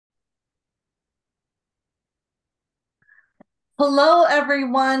Hello,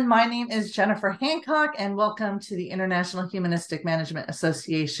 everyone. My name is Jennifer Hancock, and welcome to the International Humanistic Management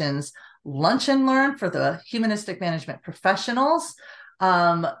Association's Lunch and Learn for the Humanistic Management Professionals.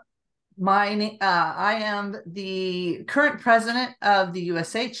 I am the current president of the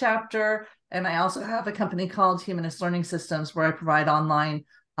USA chapter, and I also have a company called Humanist Learning Systems where I provide online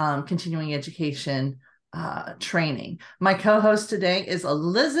continuing education training. My co-host today is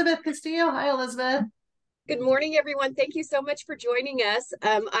Elizabeth Castillo. Hi, Elizabeth. Good morning, everyone. Thank you so much for joining us.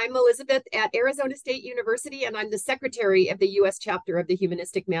 I'm Elizabeth at Arizona State University, and I'm the secretary of the U.S. chapter of the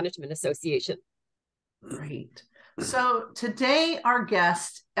Humanistic Management Association. Great. So today our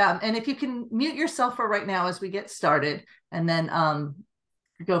guest, and if you can mute yourself for right now as we get started, and then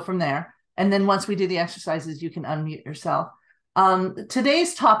go from there. And then once we do the exercises, you can unmute yourself.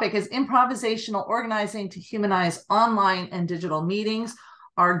 Today's topic is improvisational organizing to humanize online and digital meetings.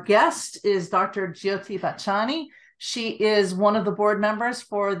 Our guest is Dr. Jyoti Bachani. She is one of the board members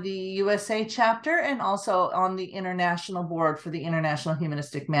for the USA chapter and also on the international board for the International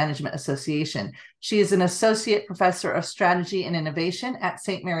Humanistic Management Association. She is an associate professor of strategy and innovation at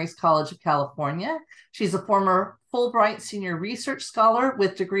St. Mary's College of California. She's a former Fulbright senior research scholar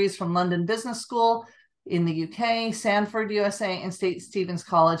with degrees from London Business School in the UK, Sanford, USA, and St. Stephen's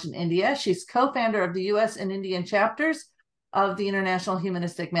College in India. She's co-founder of the US and Indian chapters of the International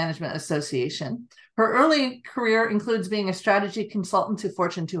Humanistic Management Association. Her early career includes being a strategy consultant to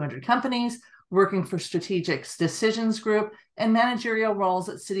Fortune 200 companies, working for Strategic Decisions Group, and managerial roles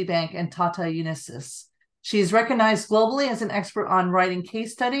at Citibank and Tata Unisys. She's recognized globally as an expert on writing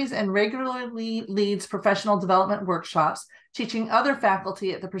case studies and regularly leads professional development workshops, teaching other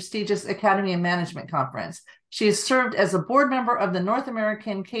faculty at the prestigious Academy of Management Conference. She has served as a board member of the North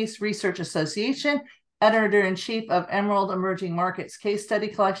American Case Research Association, editor-in-chief of Emerald Emerging Markets Case Study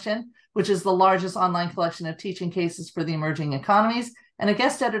Collection, which is the largest online collection of teaching cases for the emerging economies, and a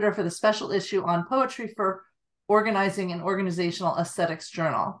guest editor for the special issue on poetry for Organizing and Organizational Aesthetics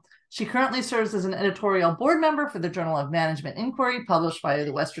Journal. She currently serves as an editorial board member for the Journal of Management Inquiry, published by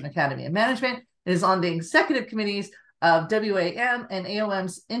the Western Academy of Management, and is on the executive committees of WAM and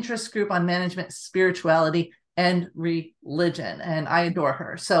AOM's interest group on management, spirituality, and religion. And I adore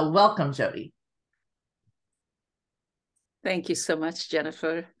her. So welcome, Jyoti. Thank you so much,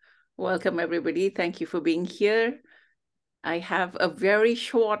 Jennifer. Welcome, everybody. Thank you for being here. I have a very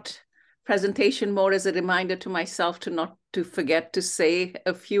short presentation, more as a reminder to myself to not to forget to say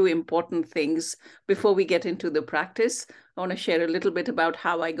a few important things before we get into the practice. I want to share a little bit about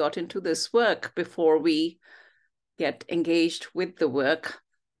how I got into this work before we get engaged with the work.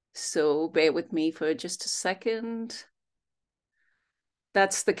 So bear with me for just a second.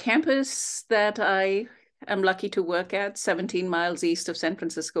 That's the campus that I'm lucky to work at, 17 miles east of San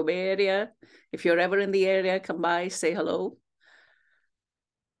Francisco Bay Area. If you're ever in the area, come by, say hello.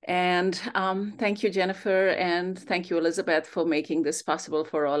 And thank you, Jennifer, and thank you, Elizabeth, for making this possible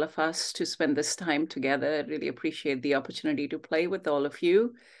for all of us to spend this time together. I really appreciate the opportunity to play with all of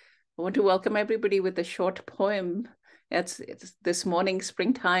you. I want to welcome everybody with a short poem. It's this morning,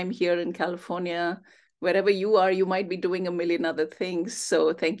 springtime here in California. Wherever you are, you might be doing a million other things.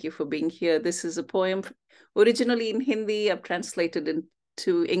 So thank you for being here. This is a poem originally in Hindi. I've translated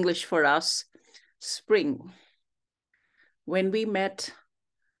into English for us. Spring. When we met,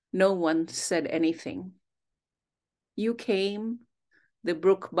 no one said anything. You came, the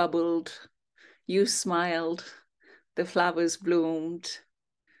brook bubbled, you smiled, the flowers bloomed.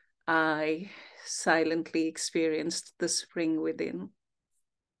 I silently experienced the spring within.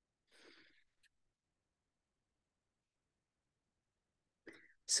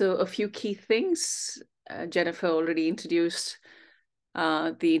 So a few key things. Jennifer already introduced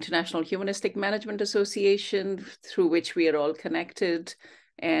the International Humanistic Management Association, through which we are all connected.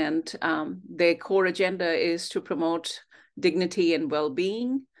 And their core agenda is to promote dignity and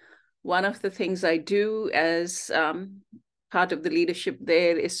well-being. One of the things I do as part of the leadership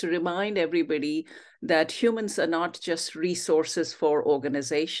there is to remind everybody that humans are not just resources for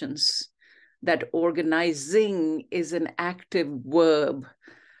organizations, that organizing is an active verb.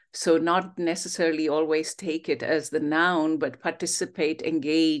 So not necessarily always take it as the noun, but participate,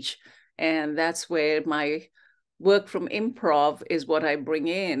 engage. And that's where my work from improv is what I bring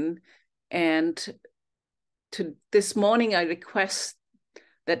in. And this morning, I request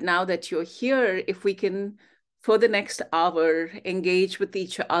that now that you're here, if we can, for the next hour, engage with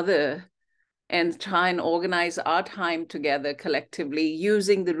each other and try and organize our time together collectively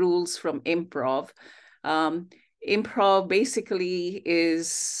using the rules from improv. Improv basically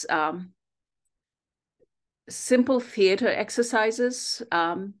is simple theater exercises.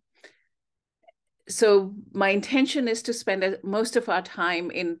 So my intention is to spend most of our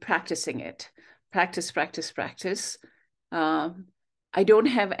time in practicing it. Practice, practice, practice. I don't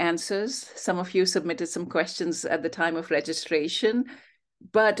have answers. Some of you submitted some questions at the time of registration,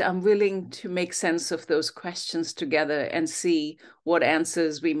 but I'm willing to make sense of those questions together and see what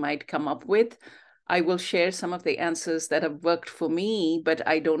answers we might come up with. I will share some of the answers that have worked for me, but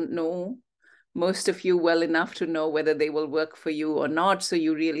I don't know most of you well enough to know whether they will work for you or not. So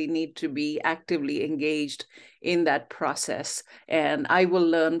you really need to be actively engaged in that process. And I will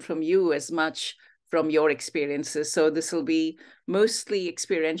learn from you as much from your experiences. So this will be mostly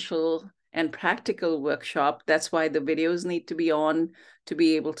experiential and practical workshop. That's why the videos need to be on, to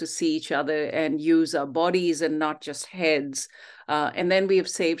be able to see each other and use our bodies and not just heads. And then we have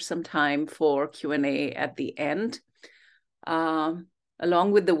saved some time for Q&A at the end.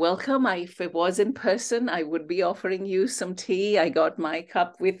 Along with the welcome, if it was in person, I would be offering you some tea. I got my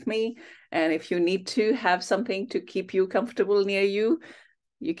cup with me. And if you need to have something to keep you comfortable near you,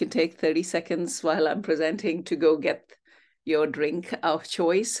 you can take 30 seconds while I'm presenting to go get your drink of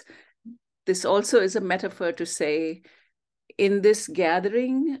choice. This also is a metaphor to say, in this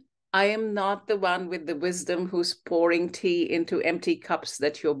gathering, I am not the one with the wisdom who's pouring tea into empty cups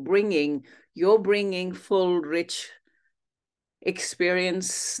that you're bringing. You're bringing full, rich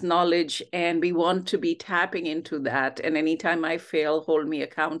experience, knowledge, and we want to be tapping into that. And anytime I fail, hold me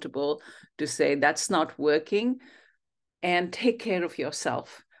accountable to say that's not working, and take care of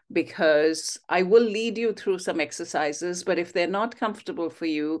yourself, because I will lead you through some exercises, but if they're not comfortable for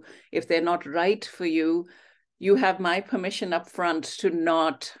you, if they're not right for you, you have my permission up front to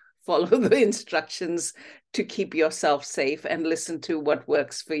not follow the instructions, to keep yourself safe and listen to what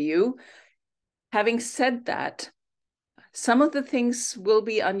works for you. Having said that, some of the things will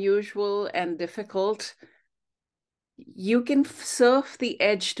be unusual and difficult. You can surf the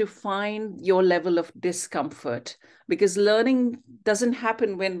edge to find your level of discomfort, because learning doesn't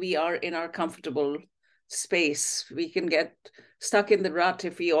happen when we are in our comfortable space. We can get stuck in the rut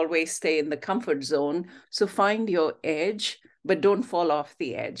if we always stay in the comfort zone. So find your edge, but don't fall off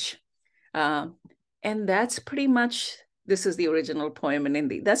the edge. And that's pretty much, this is the original poem in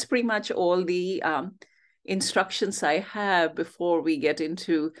Hindi. That's pretty much all the instructions I have before we get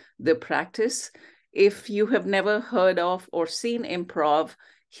into the practice. If you have never heard of or seen improv,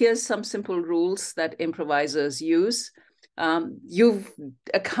 here's some simple rules that improvisers use. You've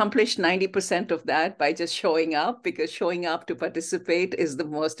accomplished 90% of that by just showing up, because showing up to participate is the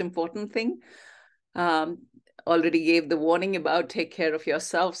most important thing. Already gave the warning about take care of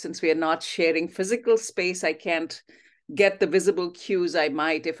yourself. Since we are not sharing physical space, I can't get the visible cues I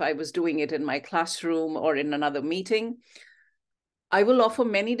might if I was doing it in my classroom or in another meeting. I will offer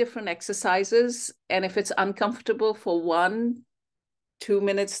many different exercises, and if it's uncomfortable for 1, 2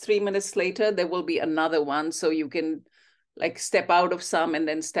 minutes, 3 minutes later, there will be another one. So you can like step out of some and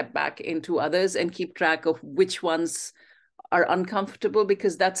then step back into others and keep track of which ones are uncomfortable,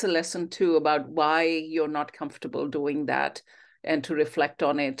 because that's a lesson too about why you're not comfortable doing that, and to reflect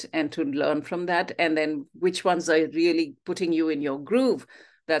on it and to learn from that. And then which ones are really putting you in your groove.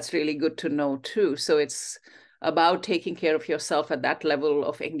 That's really good to know too. So it's about taking care of yourself at that level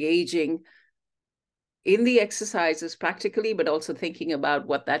of engaging in the exercises practically, but also thinking about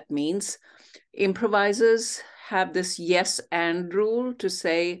what that means. Improvisers have this yes and rule to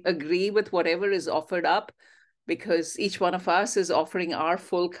say, agree with whatever is offered up, because each one of us is offering our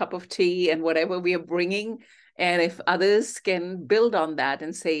full cup of tea and whatever we are bringing. And if others can build on that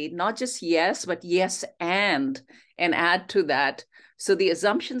and say, not just yes, but yes and add to that. So the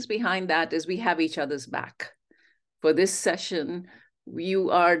assumptions behind that is we have each other's back. For this session,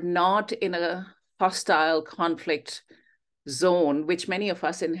 you are not in a hostile conflict zone, which many of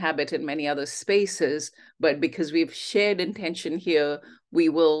us inhabit in many other spaces, but because we've shared intention here, we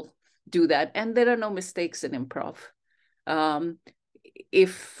will do that. And there are no mistakes in improv.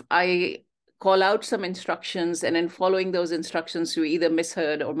 If I call out some instructions and in following those instructions, you either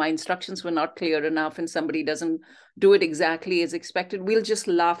misheard or my instructions were not clear enough and somebody doesn't do it exactly as expected, we'll just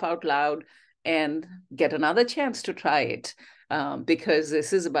laugh out loud and get another chance to try it. Because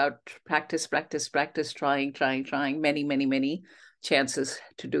this is about practice, practice, practice, trying, many chances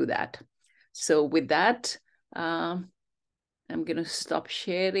to do that. So with that, I'm going to stop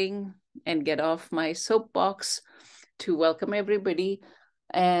sharing and get off my soapbox to welcome everybody.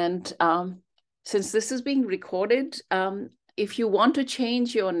 And since this is being recorded, if you want to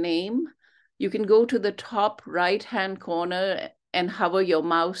change your name, you can go to the top right-hand corner and hover your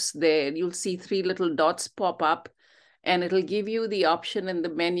mouse there. You'll see 3 little dots pop up, and it'll give you the option in the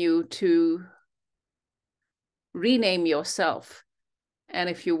menu to rename yourself. And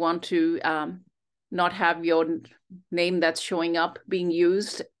if you want to not have your name that's showing up being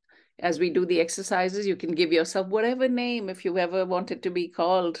used as we do the exercises. You can give yourself whatever name, if you ever wanted to be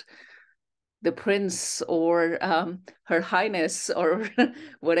called the Prince or Her Highness or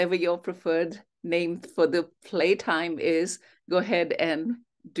whatever your preferred name for the playtime is. Go ahead and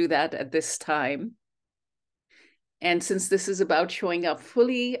do that at this time. And since this is about showing up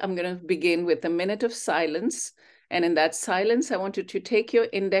fully, I'm going to begin with a minute of silence. And in that silence, I want you to take your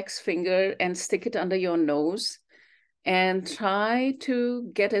index finger and stick it under your nose and try to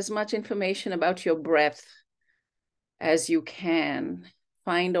get as much information about your breath as you can.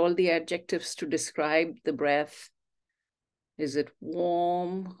 Find all the adjectives to describe the breath. Is it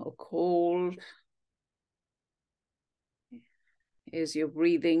warm or cold? Is your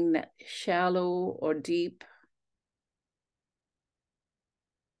breathing shallow or deep?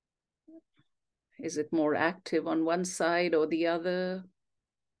 Is it more active on one side or the other?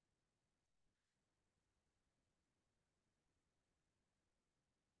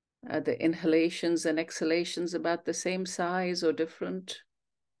 Are the inhalations and exhalations about the same size or different?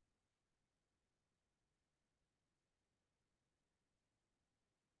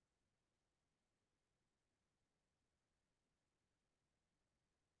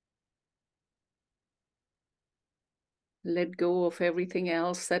 Let go of everything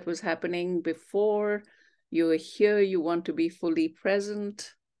else that was happening before. You're here, you want to be fully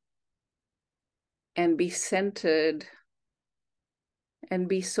present and be centered and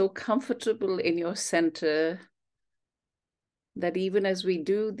be so comfortable in your center that even as we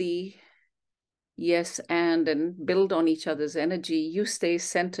do the yes and build on each other's energy, you stay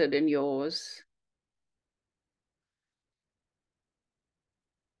centered in yours.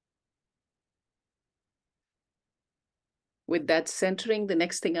 With that centering, the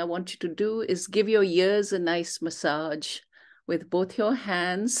next thing I want you to do is give your ears a nice massage with both your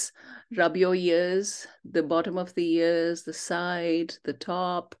hands. Rub your ears, the bottom of the ears, the side, the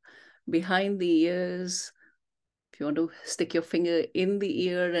top, behind the ears. If you want to stick your finger in the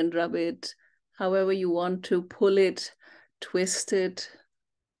ear and rub it, however you want to, pull it, twist it.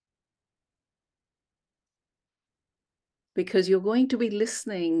 Because you're going to be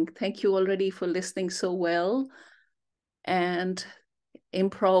listening. Thank you already for listening so well. And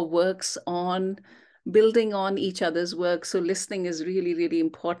improv works on building on each other's work. So listening is really, really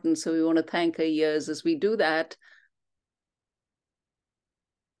important. So we want to thank our ears as we do that.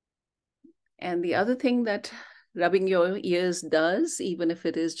 And the other thing that rubbing your ears does, even if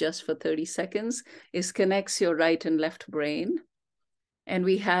it is just for 30 seconds, is connects your right and left brain. And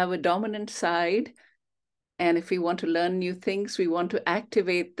we have a dominant side. And if we want to learn new things, we want to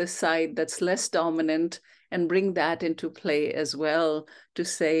activate the side that's less dominant and bring that into play as well, to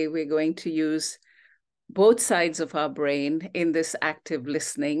say we're going to use both sides of our brain in this active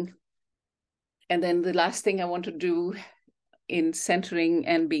listening. And then the last thing I want to do in centering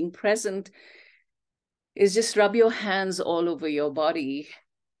and being present is just rub your hands all over your body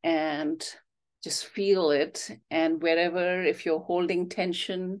and just feel it. And wherever, if you're holding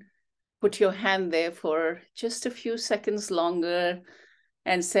tension, put your hand there for just a few seconds longer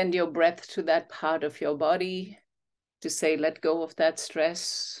and send your breath to that part of your body to say, let go of that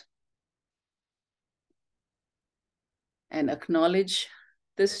stress. And acknowledge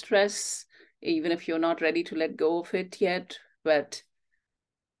the stress, even if you're not ready to let go of it yet, but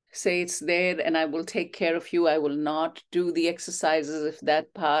say it's there and I will take care of you. I will not do the exercises if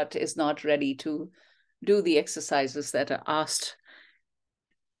that part is not ready to do the exercises that are asked.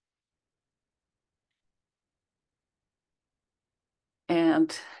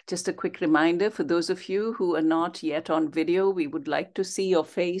 And just a quick reminder for those of you who are not yet on video, we would like to see your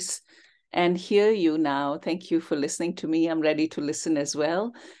face and hear you now. Thank you for listening to me. I'm ready to listen as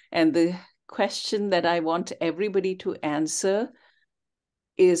well. And the question that I want everybody to answer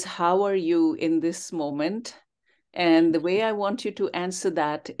is, how are you in this moment? And the way I want you to answer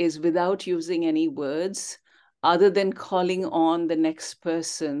that is without using any words other than calling on the next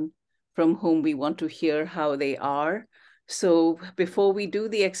person from whom we want to hear how they are. So before we do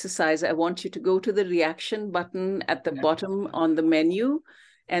the exercise, I want you to go to the reaction button at the bottom on the menu,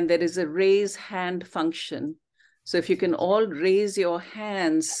 and there is a raise hand function. So if you can all raise your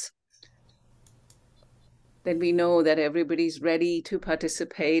hands, then we know that everybody's ready to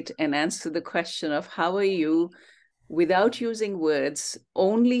participate and answer the question of how are you without using words,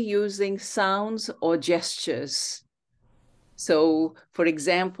 only using sounds or gestures. So for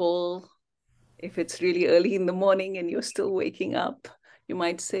example, if it's really early in the morning and you're still waking up, you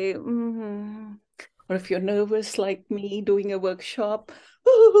might say, Or if you're nervous like me doing a workshop,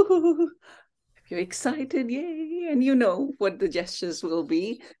 if You're excited, yay, and you know what the gestures will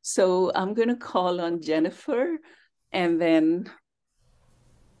be. So I'm going to call on Jennifer, and then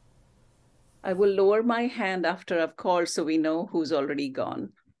I will lower my hand after I've called so we know who's already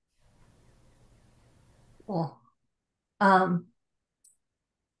gone. Cool.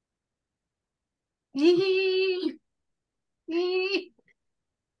 Yee, yee.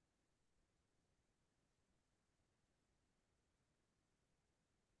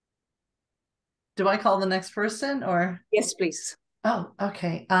 Do I call the next person or? Yes, please. Oh,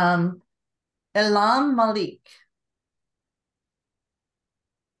 okay. Elam Malik.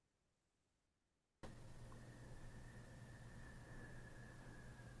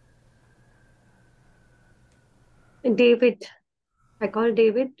 David. I call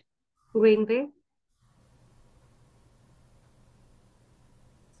David Greenway.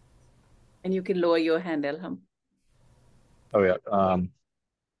 And you can lower your hand, Elham. Oh yeah.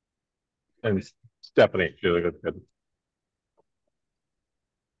 And Stephanie, really good.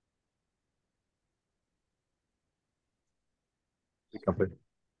 Company.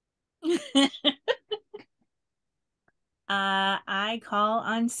 I call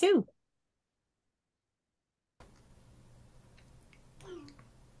on Sue.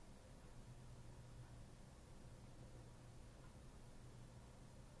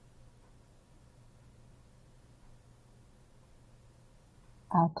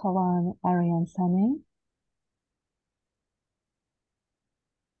 I'll call on Ariane Sunny.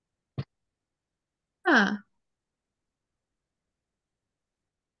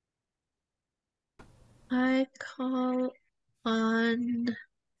 I call on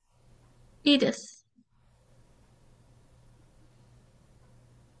Edith.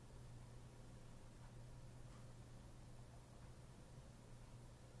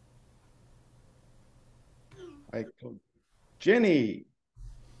 I call Jenny.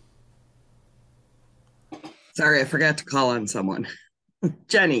 Sorry, I forgot to call on someone.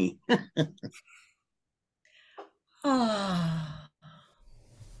 Jenny. I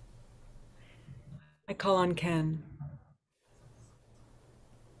call on Ken.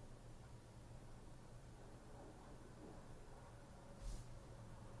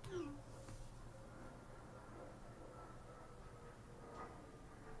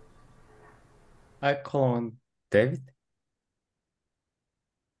 I call on David.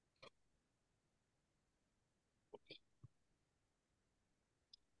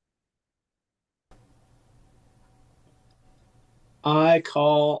 I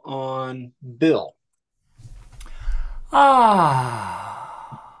call on Bill. I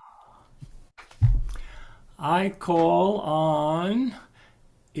call on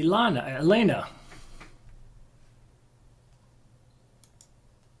Elena.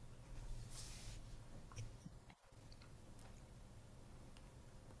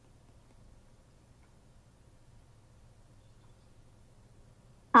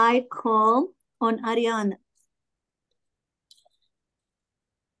 I call on Ariane.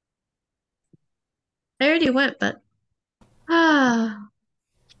 I already went, but I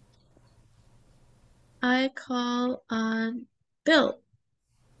call on Bill.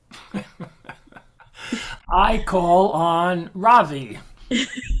 I call on Ravi.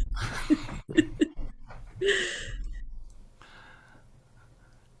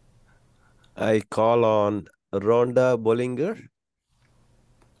 I call on Rhonda Bollinger.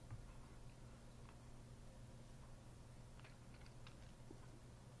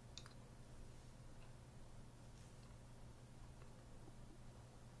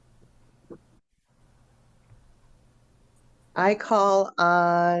 I call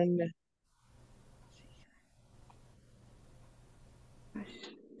on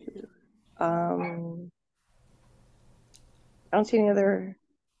I don't see any other.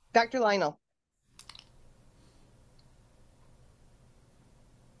 Dr. Lionel.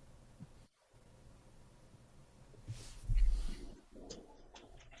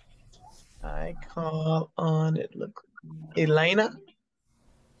 I call on Elena.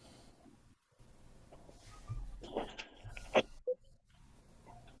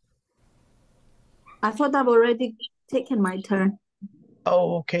 I thought I've already taken my turn.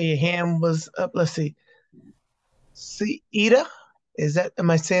 Oh, okay. Your hand was up. Let's see. Ida? Am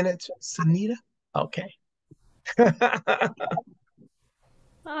I saying it? Sanita? Okay.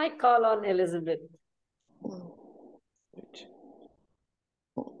 I call on Elizabeth.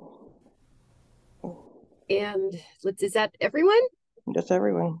 And is that everyone? That's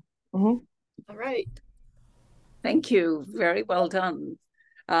everyone. All right. Thank you. Very well done.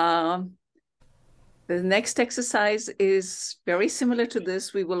 The next exercise is very similar to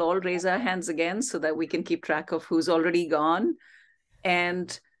this. We will all raise our hands again so that we can keep track of who's already gone.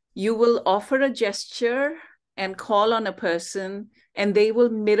 And you will offer a gesture and call on a person, and they will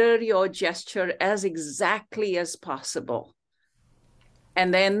mirror your gesture as exactly as possible.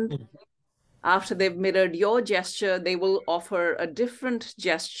 And then after they've mirrored your gesture, they will offer a different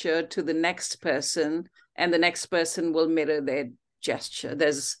gesture to the next person, and the next person will mirror their gesture.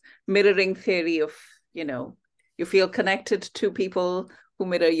 There's mirroring theory of, you feel connected to people who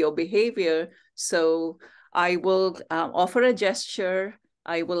mirror your behavior. So I will offer a gesture.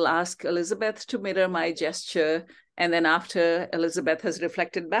 I will ask Elizabeth to mirror my gesture. And then after Elizabeth has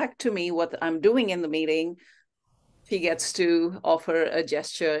reflected back to me what I'm doing in the meeting, she gets to offer a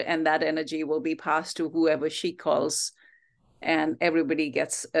gesture, and that energy will be passed to whoever she calls, and everybody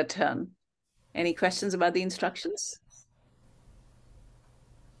gets a turn. Any questions about the instructions?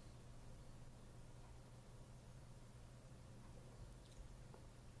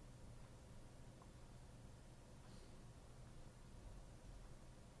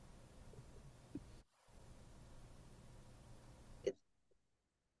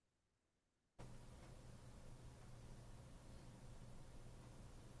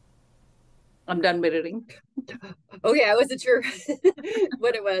 I'm done mirroring. Okay, I wasn't sure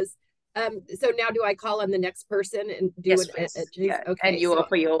what it was. So now do I call on the next person and do Yes, it? yeah. Okay, And you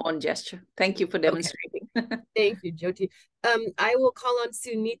offer your own gesture. Thank you for demonstrating. Okay. Thank you, Jyoti. I will call on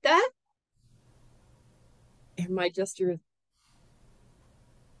Sunita. And my gesture is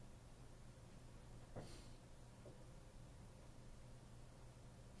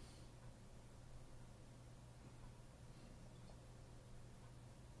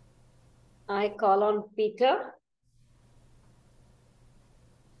I call on Peter.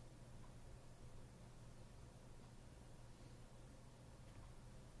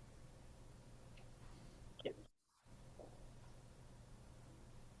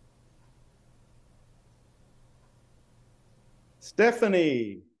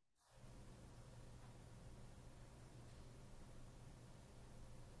 Stephanie.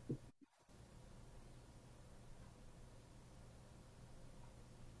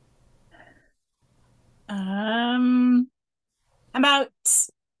 About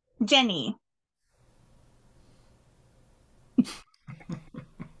Jenny.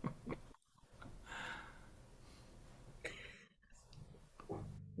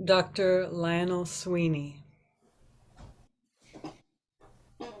 Dr. Lionel Sweeney.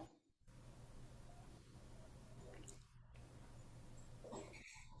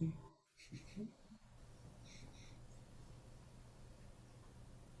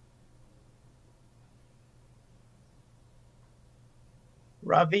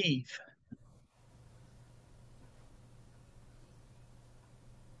 Raviv.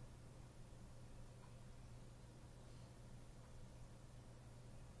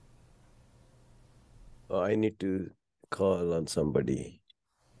 Oh, I need to call on somebody.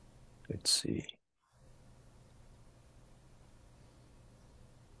 Let's see.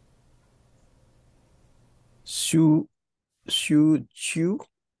 Shu Chu.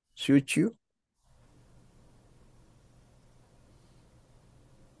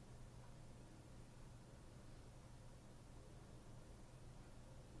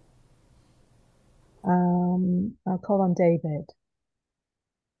 I'll call on David.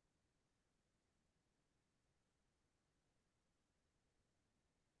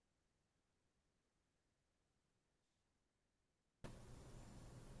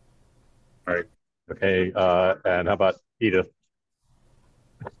 All right. Okay. And how about Edith?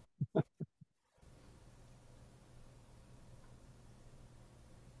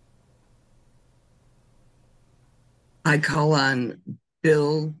 I call on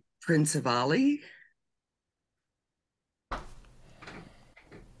Bill Principali.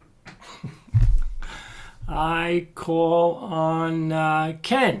 I call on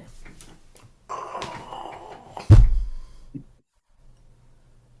Ken.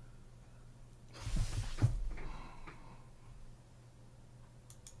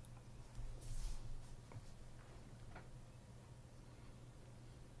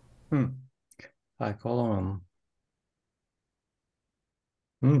 I call on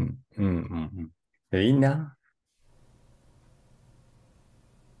Rina.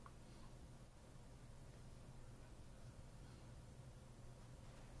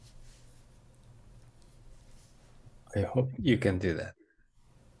 I hope you can do that.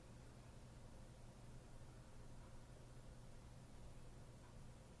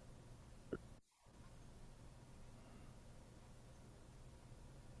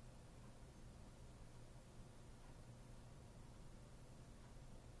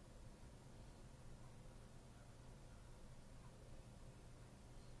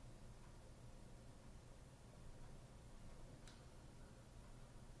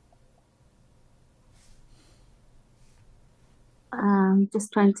 I'm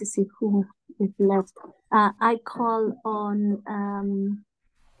just trying to see who is left. I call on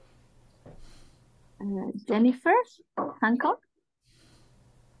Jennifer Hancock.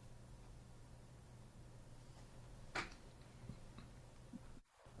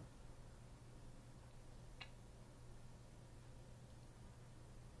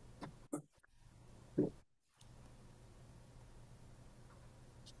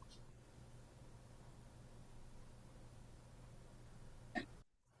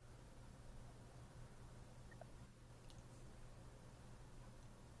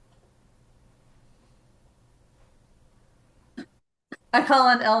 I call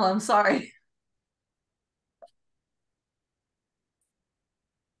on Ella, I'm sorry.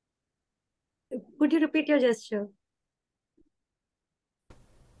 Could you repeat your gesture?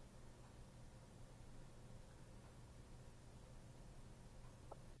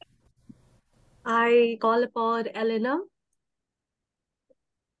 I call upon Elena.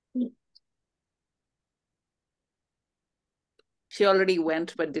 She already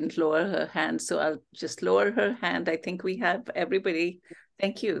went but didn't lower her hand, so I'll just lower her hand. I think we have everybody.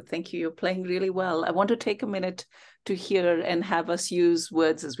 Thank you. Thank you. You're playing really well. I want to take a minute to hear and have us use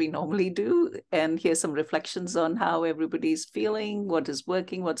words as we normally do and hear some reflections on how everybody's feeling, what is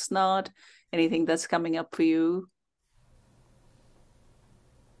working, what's not, anything that's coming up for you.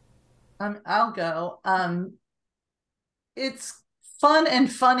 I'll go. It's fun and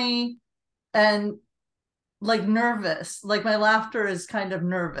funny and like nervous. Like my laughter is kind of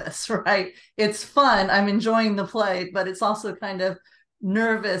nervous, right? It's fun. I'm enjoying the play, but it's also kind of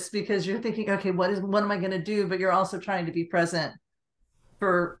nervous because you're thinking, okay, what am I going to do? But you're also trying to be present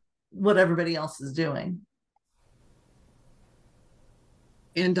for what everybody else is doing.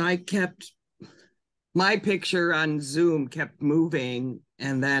 And I kept, my picture on Zoom kept moving,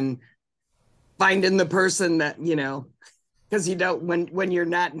 and then finding the person that, you know, because you don't, when you're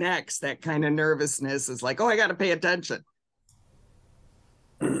not next, that kind of nervousness is like, oh, I got to pay attention.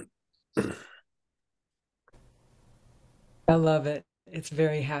 I love it. It's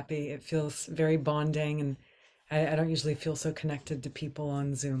very happy. It feels very bonding, and I don't usually feel so connected to people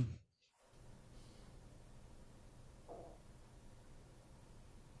on Zoom.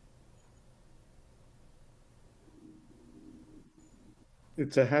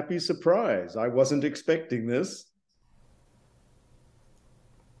 It's a happy surprise. I wasn't expecting this.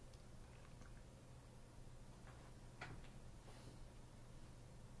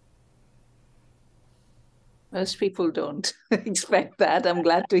 Most people don't expect that. I'm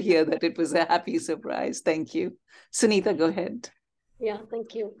glad to hear that it was a happy surprise. Thank you. Sunita, go ahead. Yeah,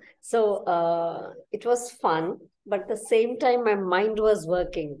 thank you. So it was fun, but at the same time, my mind was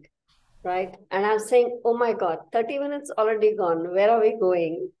working, right? And I'm saying, oh my God, 30 minutes already gone. Where are we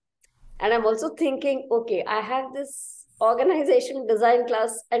going? And I'm also thinking, okay, I have this organization design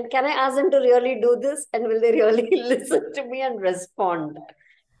class, and can I ask them to really do this? And will they really listen to me and respond?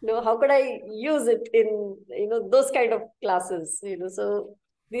 You know, how could I use it in, you know, those kind of classes, you know? So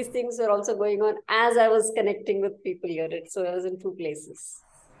these things were also going on as I was connecting with people here. So I was in two places.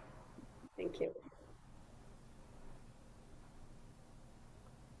 Thank you.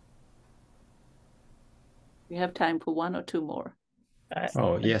 We have time for one or two more.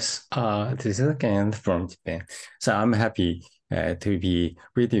 Oh, yes. This is again from Japan. So I'm happy to be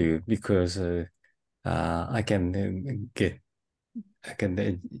with you because I can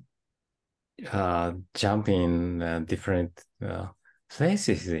jump in different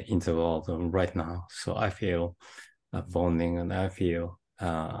places in the world right now. So I feel bonding and I feel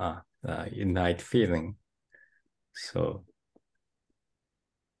unite feeling. So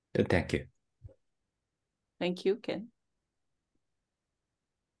thank you. Thank you, Ken.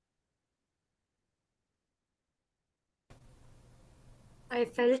 I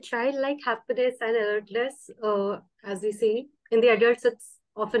felt childlike happiness and alertness, as we see. In the adults, it's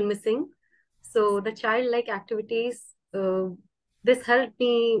often missing. So the childlike activities, this helped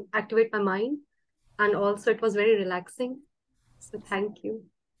me activate my mind. And also it was very relaxing. So thank you.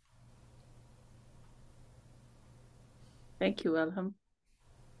 Thank you, Elham.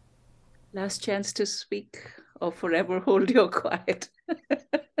 Last chance to speak or forever hold your quiet.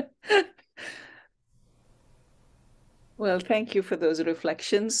 Well, thank you for those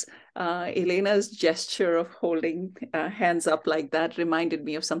reflections. Elena's gesture of holding hands up like that reminded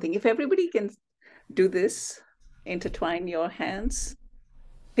me of something. If everybody can do this, intertwine your hands,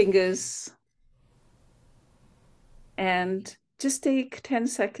 fingers, and just take 10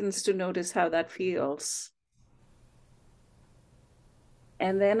 seconds to notice how that feels.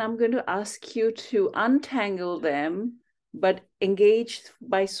 And then I'm going to ask you to untangle them, but engage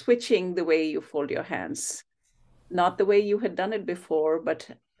by switching the way you fold your hands. not the way you had done it before, but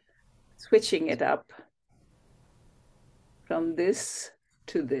switching it up from this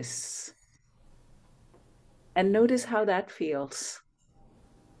to this. And notice how that feels.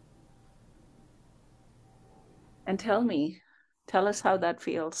 And tell us how that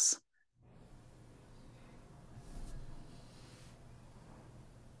feels.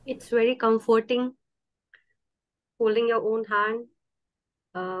 It's very comforting holding your own hand.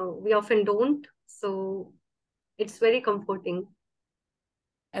 We often don't, so it's very comforting.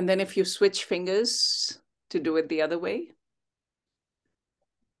 And then if you switch fingers to do it the other way.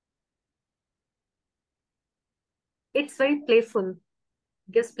 It's very playful,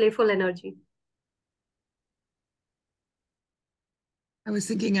 gives playful energy. I was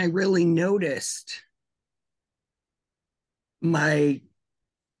thinking I really noticed my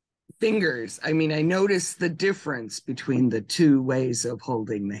fingers. I mean, I noticed the difference between the two ways of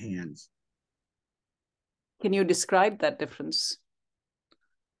holding the hands. Can you describe that difference?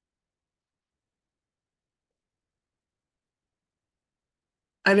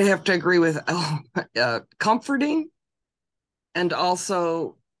 I'd have to agree with comforting, and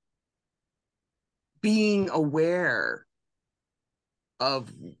also being aware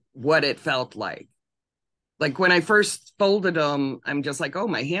of what it felt like. Like when I first folded them, I'm just like, oh,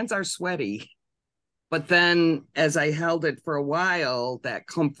 my hands are sweaty. But then as I held it for a while, that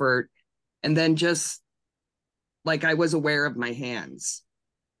comfort, and then just like I was aware of my hands.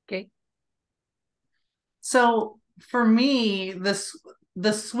 Okay. So for me,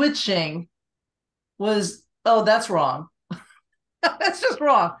 the switching was, oh, that's wrong. That's just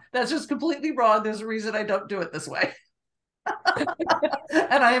wrong. That's just completely wrong. There's a reason I don't do it this way.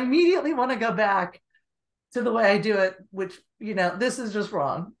 And I immediately want to go back to the way I do it, which, this is just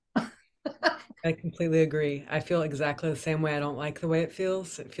wrong. I completely agree. I feel exactly the same way. I don't like the way it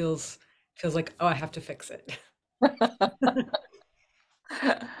feels. It feels like, oh, I have to fix it.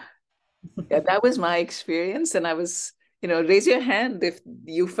 Yeah, that was my experience. And I was, raise your hand if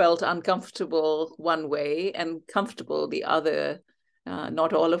you felt uncomfortable one way and comfortable the other.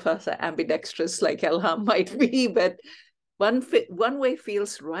 Not all of us are ambidextrous like Elham might be, but one way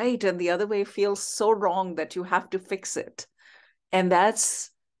feels right and the other way feels so wrong that you have to fix it. And I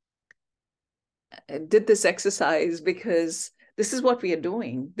did this exercise because this is what we are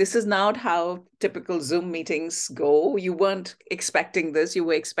doing. This is not how typical Zoom meetings go. You weren't expecting this. You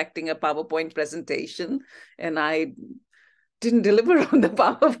were expecting a PowerPoint presentation, and I didn't deliver on the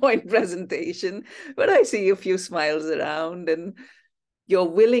PowerPoint presentation, but I see a few smiles around, and your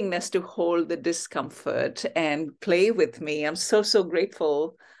willingness to hold the discomfort and play with me. I'm so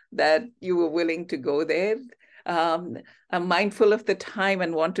grateful that you were willing to go there. I'm mindful of the time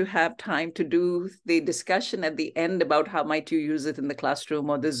and want to have time to do the discussion at the end about how might you use it in the classroom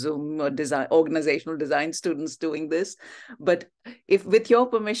or the Zoom or organizational design students doing this. But if, with your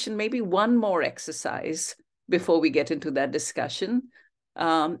permission, maybe one more exercise before we get into that discussion.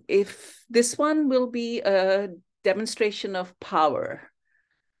 If this one will be a demonstration of power.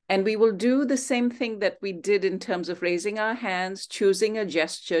 And we will do the same thing that we did in terms of raising our hands, choosing a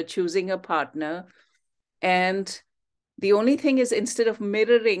gesture, choosing a partner. And the only thing is, instead of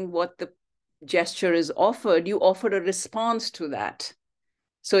mirroring what the gesture is offered, you offer a response to that.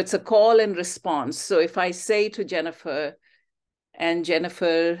 So it's a call and response. So if I say to Jennifer, and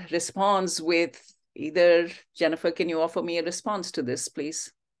Jennifer responds with either, Jennifer, can you offer me a response to this,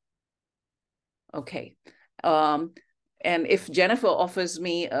 please? Okay. And if Jennifer offers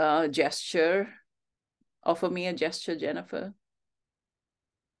me a gesture, offer me a gesture, Jennifer.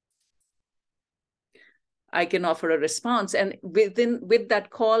 I can offer a response. And with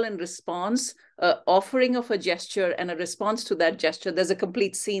that call and response, offering of a gesture and a response to that gesture, there's a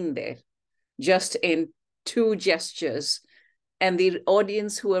complete scene there, just in two gestures. And the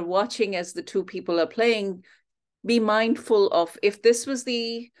audience who are watching as the two people are playing, be mindful of, if this was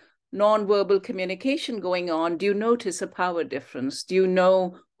the nonverbal communication going on, do you notice a power difference? Do you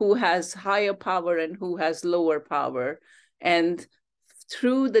know who has higher power and who has lower power? And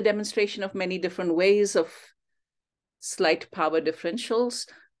through the demonstration of many different ways of slight power differentials,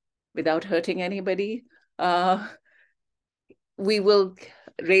 without hurting anybody, we will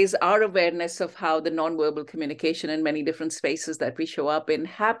raise our awareness of how the nonverbal communication in many different spaces that we show up in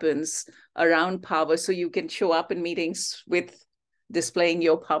happens around power. So you can show up in meetings with displaying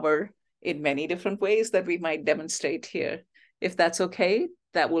your power in many different ways that we might demonstrate here. If that's okay,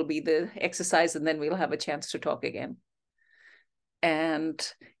 that will be the exercise, and then we'll have a chance to talk again. And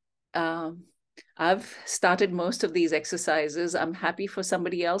I've started most of these exercises. I'm happy for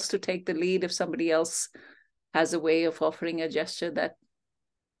somebody else to take the lead if somebody else has a way of offering a gesture that,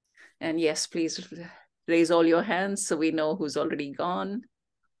 and yes, please raise all your hands so we know who's already gone.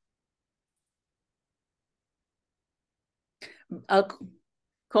 I'll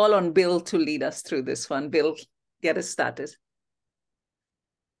call on Bill to lead us through this one. Bill, get us started.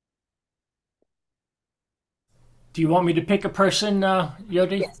 Do you want me to pick a person,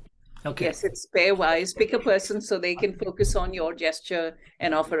 Jyoti? Yes. Okay. Yes, it's pairwise. Pick a person so they can focus on your gesture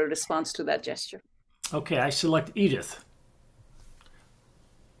and offer a response to that gesture. Okay, I select Edith.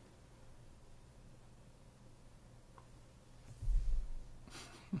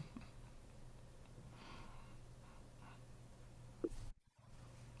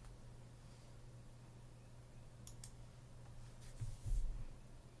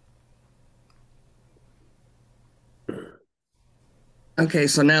 Okay,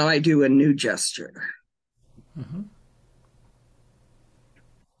 so now I do a new gesture. Mm-hmm.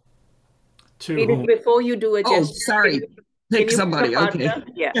 Edith, before you do a gesture, sorry. Pick somebody. Okay.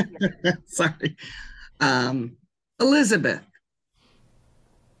 Yeah. Sorry. Elizabeth.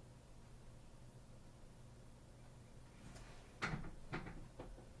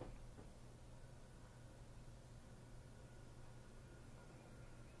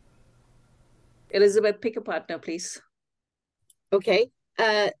 Elizabeth, pick a partner, please. Okay.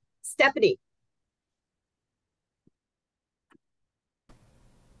 Stephanie.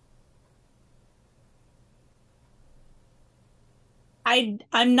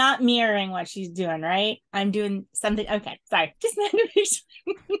 I'm not mirroring what she's doing, right? I'm doing something. Okay, sorry. Just wanted to be sure.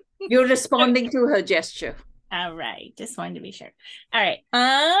 You're responding to her gesture. All right. Just wanted to be sure. All right.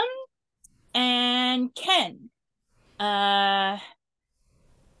 And Ken.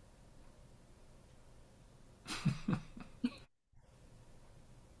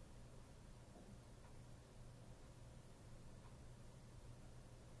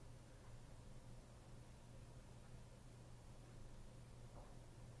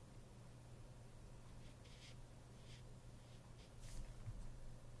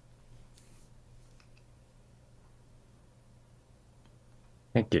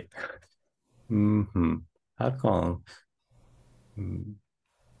 Thank you. Mm-hmm. How come?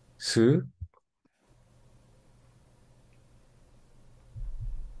 Sue?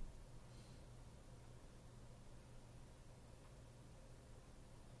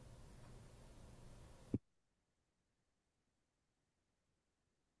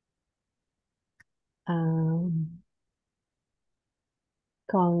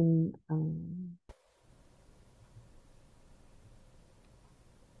 Con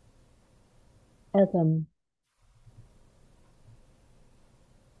Adam.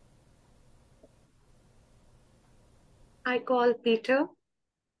 I call Peter.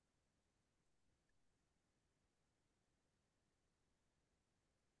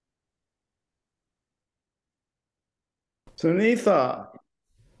 Sunitha.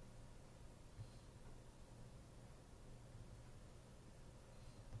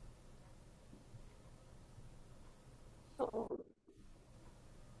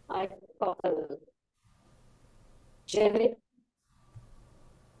 I call Jenny.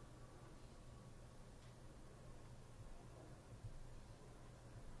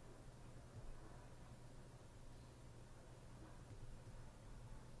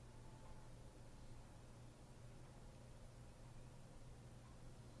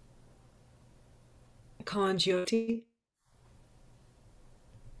 Call on Jyoti.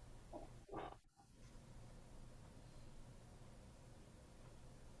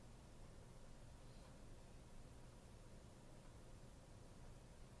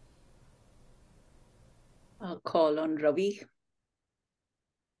 I'll call on Ravi.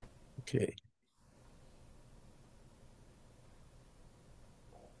 Okay.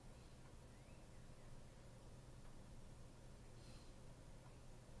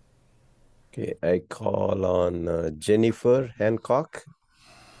 Okay, I call on Jennifer Hancock.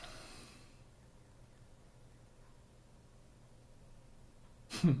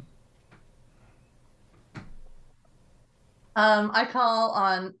 I call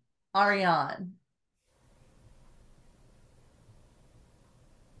on Ariane.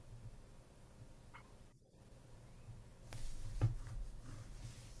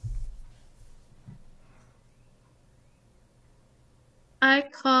 I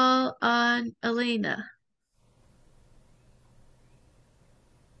call on Elena.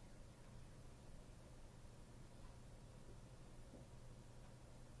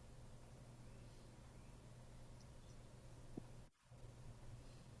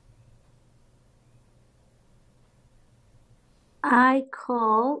 I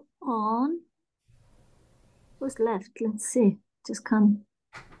call on who's left? Let's see. Just come.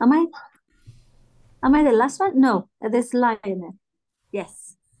 Am I the last one? No, there's Lionel.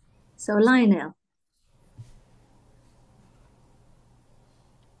 Yes. So Lionel.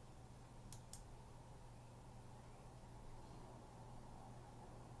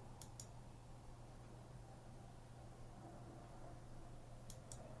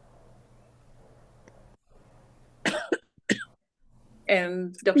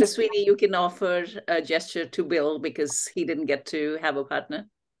 And Dr. Sweeney, you can offer a gesture to Bill because he didn't get to have a partner.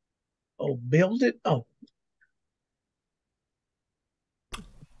 Oh, build it. Oh,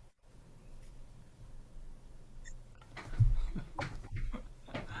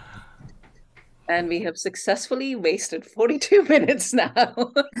 And we have successfully wasted 42 minutes now.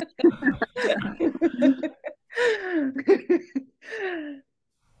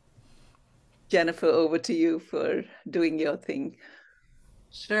 Jennifer, over to you for doing your thing.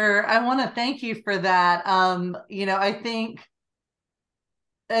 Sure. I want to thank you for that. I think,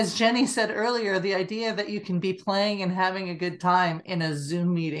 as Jenny said earlier, the idea that you can be playing and having a good time in a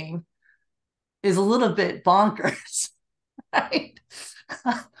Zoom meeting is a little bit bonkers, right?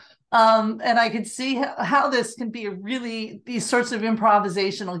 And I could see how this can be these sorts of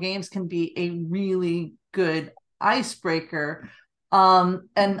improvisational games can be a really good icebreaker.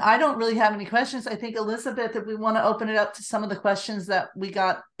 And I don't really have any questions. I think, Elizabeth, if we want to open it up to some of the questions that we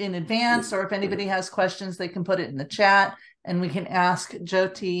got in advance, or if anybody has questions, they can put it in the chat and we can ask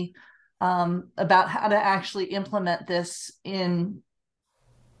Jyoti about how to actually implement this in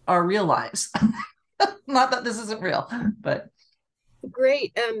our real lives. Not that this isn't real, but.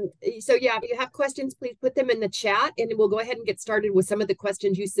 Great. So yeah, if you have questions, please put them in the chat and we'll go ahead and get started with some of the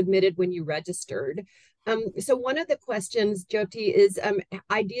questions you submitted when you registered. So one of the questions, Jyoti, is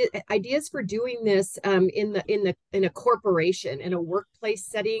ideas for doing this in a corporation, in a workplace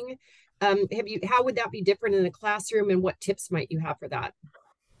setting. How would that be different in a classroom, and what tips might you have for that?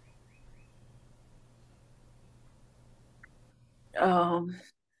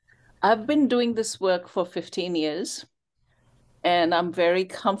 I've been doing this work for 15 years. And I'm very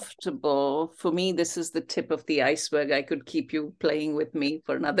comfortable. For me, this is the tip of the iceberg. I could keep you playing with me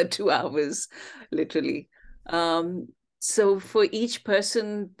for another 2 hours, literally. So for each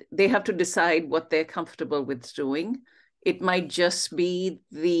person, they have to decide what they're comfortable with doing. It might just be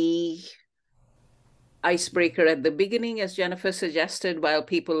the icebreaker at the beginning, as Jennifer suggested, while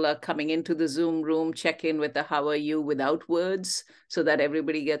people are coming into the Zoom room, check in with the how are you without words so that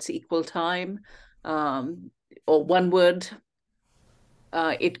everybody gets equal time, or one word.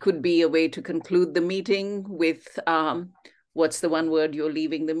 It could be a way to conclude the meeting with what's the one word you're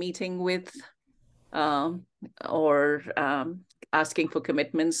leaving the meeting with, or asking for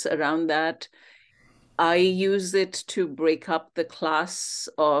commitments around that. I use it to break up the class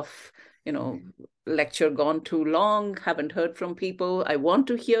of, lecture gone too long, haven't heard from people. I want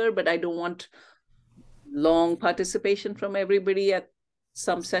to hear, but I don't want long participation from everybody at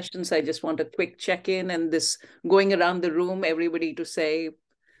some sessions. I just want a quick check-in and this going around the room, everybody to say,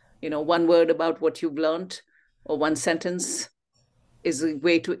 one word about what you've learned or one sentence is a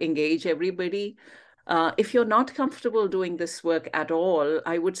way to engage everybody. If you're not comfortable doing this work at all,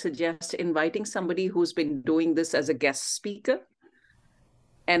 I would suggest inviting somebody who's been doing this as a guest speaker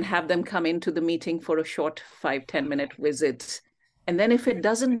and have them come into the meeting for a short 5-10 minute visit. And then if it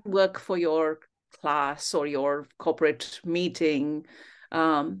doesn't work for your class or your corporate meeting,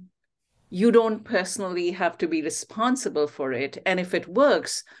 you don't personally have to be responsible for it. And if it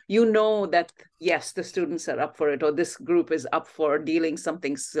works, that, yes, the students are up for it, or this group is up for dealing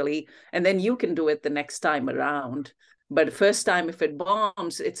something silly, and then you can do it the next time around. But first time, if it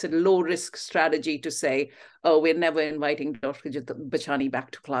bombs, it's a low risk strategy to say, oh, we're never inviting Dr. Bachani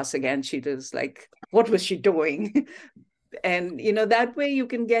back to class again. She was like, what was she doing? And, that way you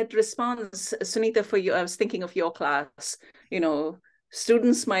can get response. Sunita, for you, I was thinking of your class,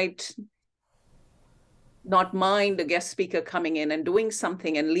 students might not mind a guest speaker coming in and doing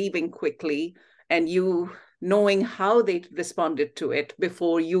something and leaving quickly, and you knowing how they responded to it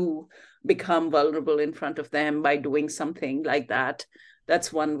before you become vulnerable in front of them by doing something like that.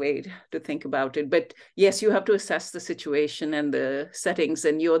 That's one way to think about it. But yes, you have to assess the situation and the settings,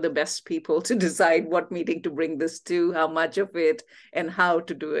 and you're the best people to decide what meeting to bring this to, how much of it, and how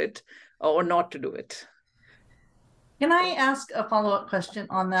to do it or not to do it. Can I ask a follow-up question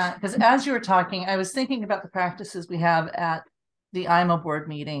on that? Because as you were talking, I was thinking about the practices we have at the IMO board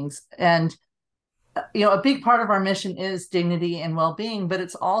meetings. And, a big part of our mission is dignity and well-being, but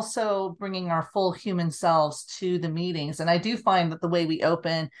it's also bringing our full human selves to the meetings. And I do find that the way we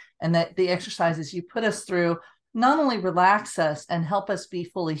open and that the exercises you put us through not only relax us and help us be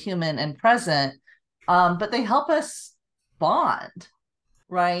fully human and present, but they help us bond,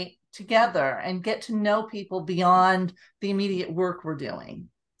 right? Together and get to know people beyond the immediate work we're doing,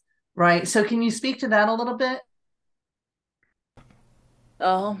 right? So can you speak to that a little bit?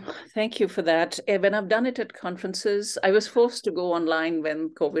 Thank you for that. When I've done it at conferences, I was forced to go online when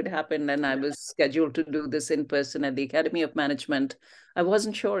COVID happened, and I was scheduled to do this in person at the Academy of Management. I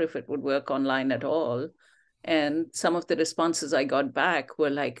wasn't sure if it would work online at all. And some of the responses I got back were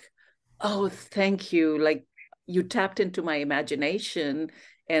like, oh, thank you. Like, you tapped into my imagination,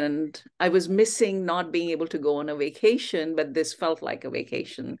 and I was missing not being able to go on a vacation, but this felt like a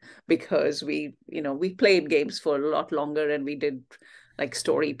vacation because we played games for a lot longer, and we did like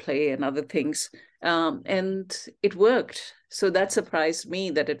story play and other things. And it worked. So that surprised me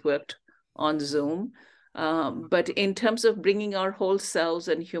that it worked on Zoom. But in terms of bringing our whole selves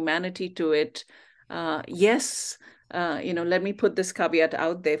and humanity to it, yes, let me put this caveat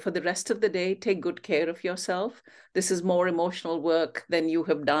out there. For the rest of the day, take good care of yourself. This is more emotional work than you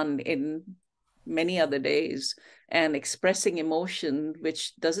have done in many other days. And expressing emotion,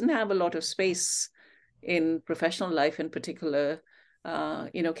 which doesn't have a lot of space in professional life in particular,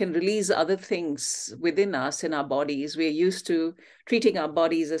 can release other things within us, in our bodies. We're used to treating our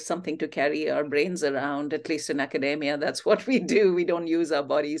bodies as something to carry our brains around, at least in academia. That's what we do. We don't use our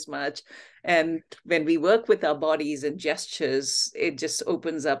bodies much. And when we work with our bodies and gestures, it just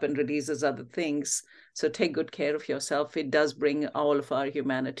opens up and releases other things. So take good care of yourself. It does bring all of our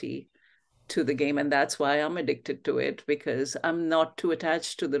humanity to the game. And that's why I'm addicted to it, because I'm not too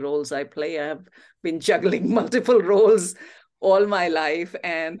attached to the roles I play. I have been juggling multiple roles all my life,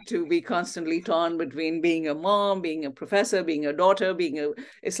 and to be constantly torn between being a mom, being a professor, being a daughter,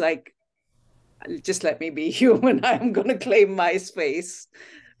 it's like, just let me be human. I'm going to claim my space.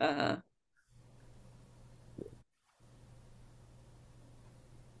 I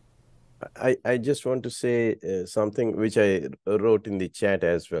just want to say something which I wrote in the chat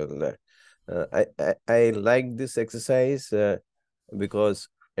as well. I like this exercise because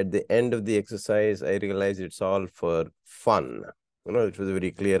at the end of the exercise, I realized it's all for fun. It was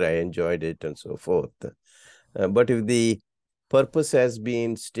very clear. I enjoyed it and so forth. But if the purpose has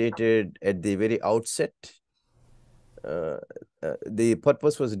been stated at the very outset, the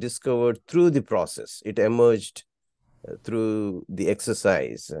purpose was discovered through the process. It emerged through the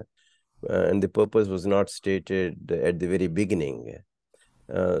exercise, and the purpose was not stated at the very beginning.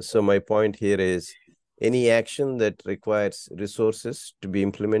 So my point here is, any action that requires resources to be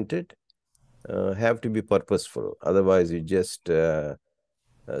implemented have to be purposeful. Otherwise, you just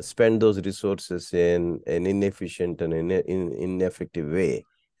spend those resources in an inefficient and ineffective way.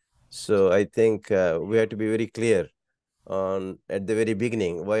 So I think we have to be very clear at the very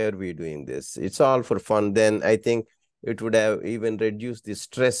beginning, why are we doing this? It's all for fun. Then I think it would have even reduced the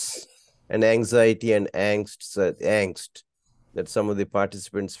stress and anxiety and angst that some of the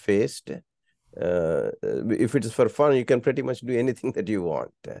participants faced. If it is for fun, you can pretty much do anything that you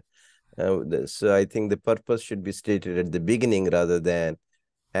want. So I think the purpose should be stated at the beginning rather than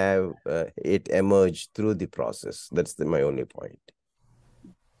have it emerge through the process. That's my only point.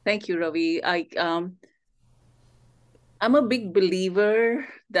 Thank you, Ravi. I'm a big believer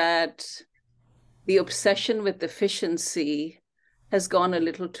that the obsession with efficiency has gone a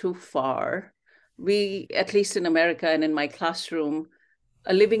little too far. We, at least in America and in my classroom,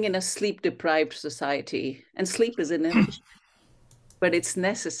 are living in a sleep-deprived society, and sleep is inefficient, but it's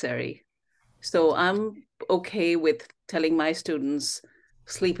necessary. So I'm okay with telling my students,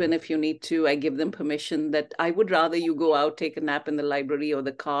 sleep in if you need to. I give them permission that I would rather you go out, take a nap in the library or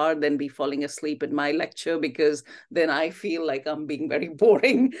the car than be falling asleep in my lecture, because then I feel like I'm being very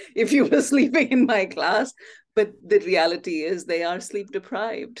boring if you were sleeping in my class. But the reality is they are sleep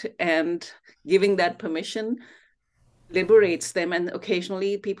deprived, and giving that permission liberates them. And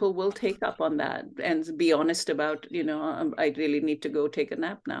occasionally people will take up on that and be honest about, I really need to go take a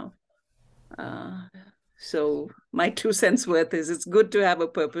nap now. So my 2 cents worth is, it's good to have a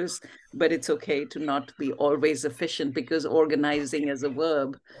purpose, but it's okay to not be always efficient, because organizing as a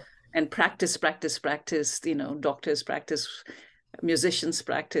verb, and practice, doctors practice, musicians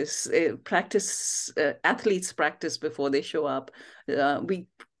practice, athletes practice before they show up.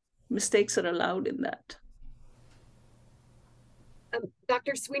 Mistakes are allowed in that.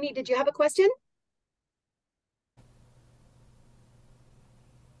 Dr. Sweeney, did you have a question?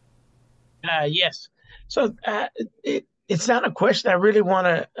 Yes. So it's not a question. I really want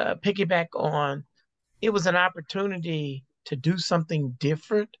to piggyback on. It was an opportunity to do something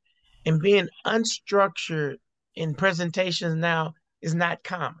different, and being unstructured in presentations now is not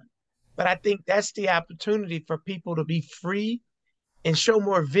common. But I think that's the opportunity for people to be free and show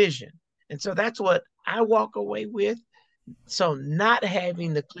more vision. And so that's what I walk away with. So not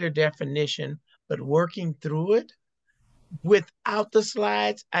having the clear definition, but working through it without the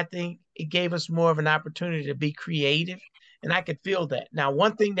slides, I think it gave us more of an opportunity to be creative, and I could feel that. Now,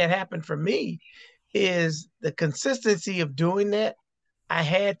 one thing that happened for me is the consistency of doing that. I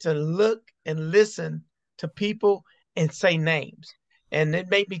had to look and listen to people and say names. And it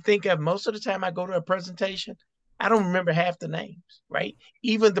made me think of most of the time I go to a presentation, I don't remember half the names, right?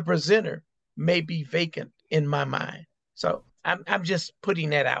 Even the presenter may be vacant in my mind. So I'm just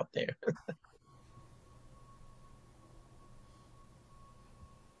putting that out there.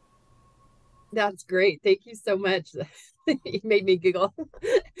 That's great. Thank you so much. You made me giggle.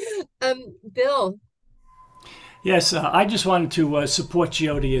 Bill. Yes, I just wanted to support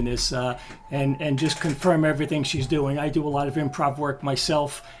Jyoti in this and just confirm everything she's doing. I do a lot of improv work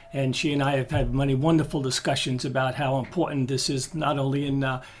myself, and she and I have had many wonderful discussions about how important this is, not only in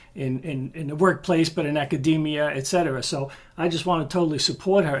the workplace, but in academia, etc. So I just want to totally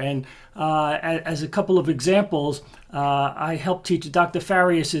support her. And as a couple of examples, I helped teach. Dr.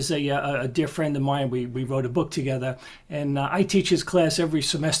 Farias is a dear friend of mine. We wrote a book together, and I teach his class every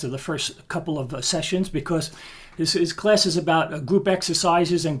semester, the first couple of sessions, because his class is about group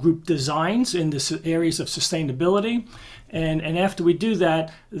exercises and group designs in the areas of sustainability. And after we do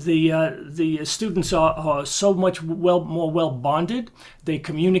that, the students are so much more well bonded. They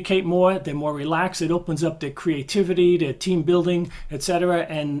communicate more. They're more relaxed. It opens up their creativity, their team building, etc.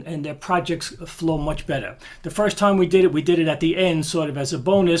 And their projects flow much better. The first time we did it at the end, sort of as a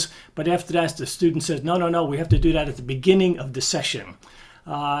bonus. But after that, the student says, no, we have to do that at the beginning of the session.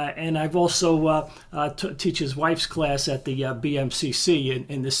 And I've also teach his wife's class at the BMCC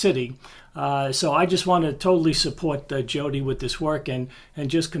in the city. So I just want to totally support Jyoti with this work and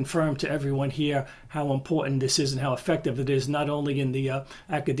just confirm to everyone here how important this is and how effective it is, not only in the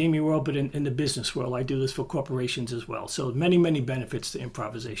academia world, but in the business world. I do this for corporations as well. So many, many benefits to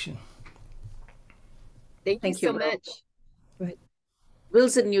improvisation. Thank you so much. Go ahead.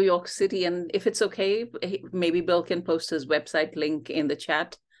 Bill's in New York City, and if it's okay, maybe Bill can post his website link in the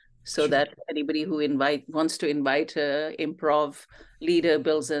chat so that anybody who wants to invite an improv leader,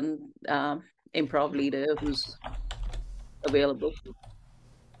 Bill's an improv leader who's available.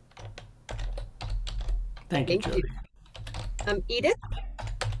 Thank you. Edith?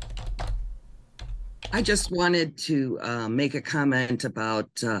 I just wanted to make a comment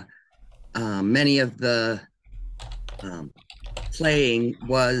about many of the playing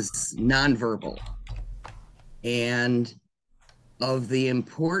was nonverbal, and of the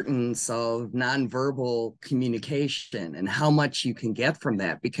importance of nonverbal communication and how much you can get from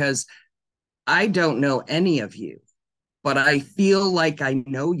that, because I don't know any of you, but I feel like I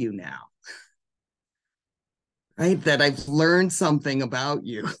know you now, right? That I've learned something about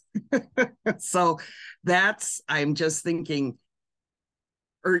you. So I'm just thinking,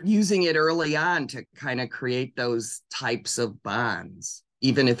 or using it early on to kind of create those types of bonds,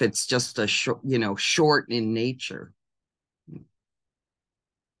 even if it's just a short in nature.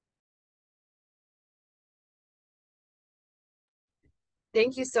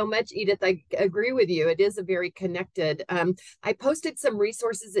 Thank you so much, Edith. I agree with you. It is a very connected. I posted some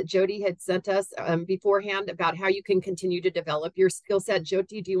resources that Jyoti had sent us beforehand about how you can continue to develop your skill set.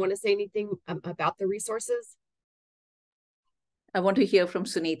 Jyoti, do you want to say anything about the resources? I want to hear from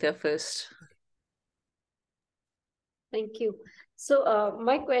Sunita first. Thank you. So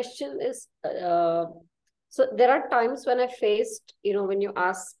my question is, so there are times when I faced, when you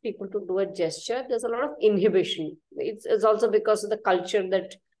ask people to do a gesture, there's a lot of inhibition. It's also because of the culture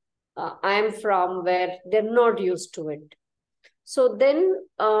that I am from, where they're not used to it. So then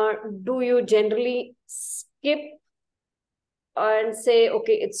do you generally skip and say,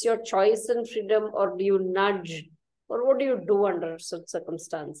 okay, it's your choice and freedom, or do you nudge? Or what do you do under such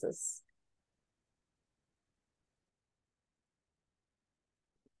circumstances?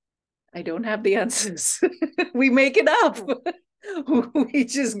 I don't have the answers. We make it up. We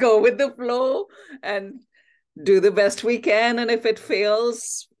just go with the flow and do the best we can. And if it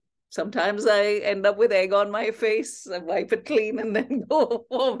fails, sometimes I end up with egg on my face. I wipe it clean and then go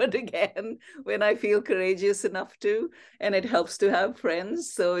forward again when I feel courageous enough to. And it helps to have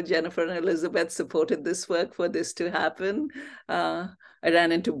friends. So Jennifer and Elizabeth supported this work for this to happen. I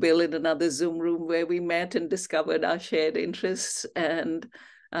ran into Bill in another Zoom room where we met and discovered our shared interests. And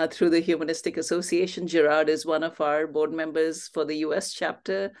through the Humanistic Association, Gerard is one of our board members for the US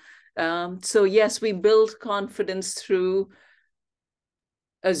chapter. So yes, we build confidence through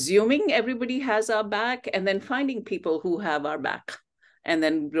assuming everybody has our back and then finding people who have our back and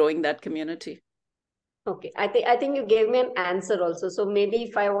then growing that community. Okay, I think you gave me an answer also. So maybe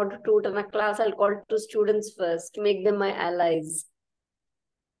if I want to tutor in a class, I'll call 2 students first to make them my allies.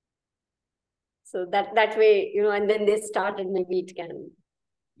 So that way, and then they start and maybe it can.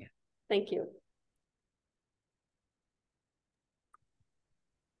 Yeah. Thank you.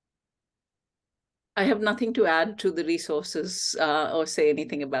 I have nothing to add to the resources or say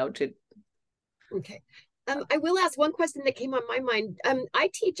anything about it. Okay. I will ask one question that came on my mind. I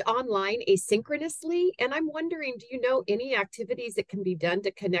teach online asynchronously, and I'm wondering, do you know any activities that can be done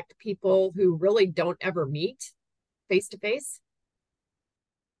to connect people who really don't ever meet face to face?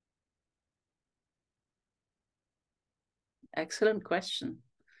 Excellent question.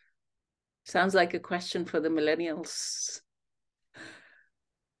 Sounds like a question for the millennials.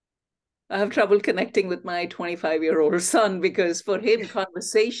 I have trouble connecting with my 25-year-old son because for him,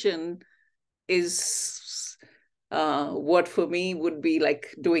 conversation is what for me would be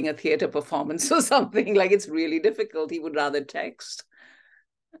like doing a theater performance or something. Like it's really difficult. He would rather text.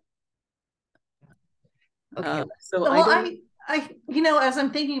 Okay. So I, you know, as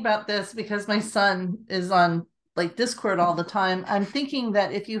I'm thinking about this, because my son is on like Discord all the time, I'm thinking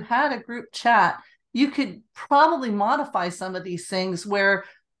that if you had a group chat, you could probably modify some of these things where,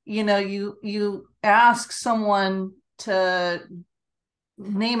 you know, you ask someone to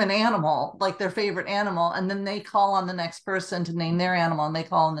name an animal, like their favorite animal, and then they call on the next person to name their animal, and they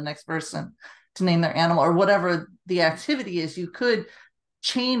call on the next person to name their animal, or whatever the activity is. You could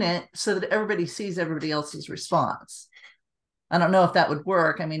chain it so that everybody sees everybody else's response. I don't know if that would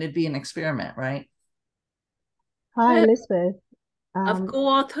work. I mean, it'd be an experiment, right? Hi, Elizabeth. I've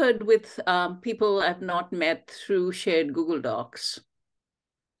co-authored with people I've not met through shared Google Docs.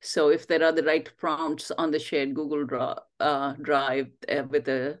 So if there are the right prompts on the shared Google Drive with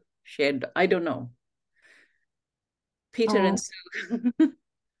a shared, I don't know. Peter and Sue.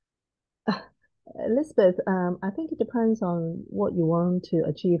 Elizabeth, I think it depends on what you want to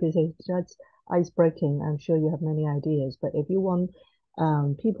achieve. If it's just ice breaking, I'm sure you have many ideas. But if you want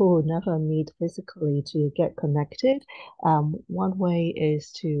people who never meet physically to get connected, one way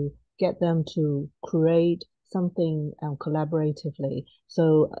is to get them to create something collaboratively.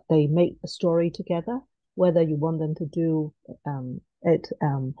 So they make a story together, whether you want them to do it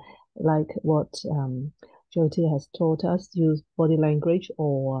like what Jyoti has taught us, use body language,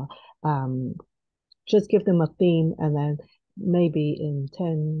 or just give them a theme, and then maybe in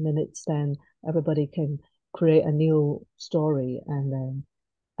 10 minutes, then everybody can create a new story, and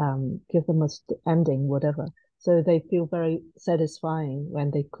then give them a ending, whatever. So they feel very satisfying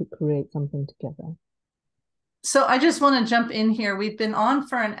when they could create something together. So I just want to jump in here. We've been on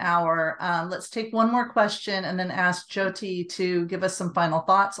for an hour. Let's take one more question and then ask Jyoti to give us some final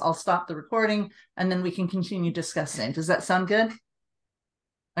thoughts. I'll stop the recording and then we can continue discussing. Does that sound good?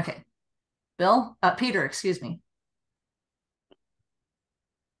 Okay. Bill? Peter, excuse me.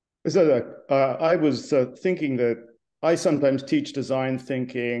 So I was thinking that I sometimes teach design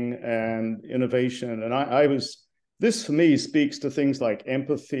thinking and innovation, and this for me speaks to things like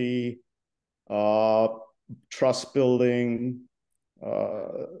empathy, trust building,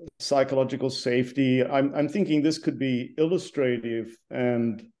 psychological safety. I'm thinking this could be illustrative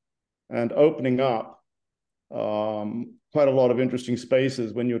and opening up quite a lot of interesting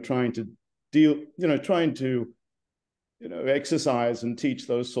spaces when you're trying to exercise and teach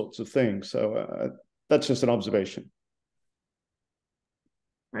those sorts of things. So that's just an observation.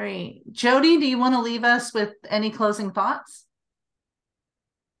 Great. Jyoti, do you want to leave us with any closing thoughts?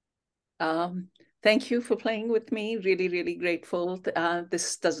 Thank you for playing with me. Really, really grateful.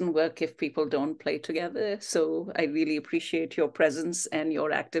 This doesn't work if people don't play together. So I really appreciate your presence and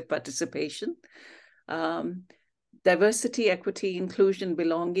your active participation. Diversity, equity, inclusion,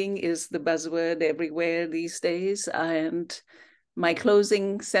 belonging is the buzzword everywhere these days. And my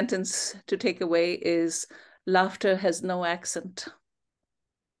closing sentence to take away is laughter has no accent.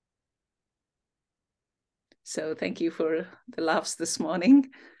 So thank you for the laughs this morning.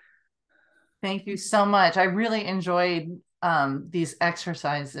 Thank you so much. I really enjoyed these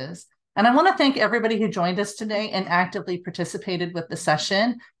exercises. And I want to thank everybody who joined us today and actively participated with the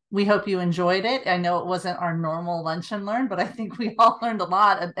session. We hope you enjoyed it. I know it wasn't our normal lunch and learn, but I think we all learned a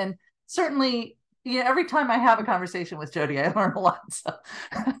lot. And certainly, every time I have a conversation with Jyoti, I learn a lot. So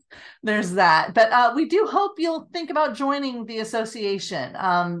there's that. But we do hope you'll think about joining the association.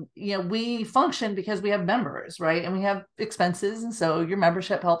 We function because we have members, right? And we have expenses. And so your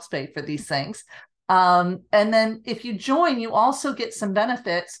membership helps pay for these things. And then if you join, you also get some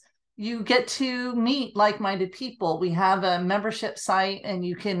benefits. You get to meet like-minded people. We have a membership site, and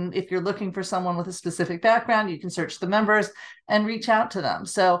you can, if you're looking for someone with a specific background, you can search the members and reach out to them.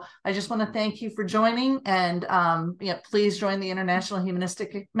 So I just want to thank you for joining, and please join the International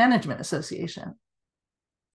Humanistic Management Association.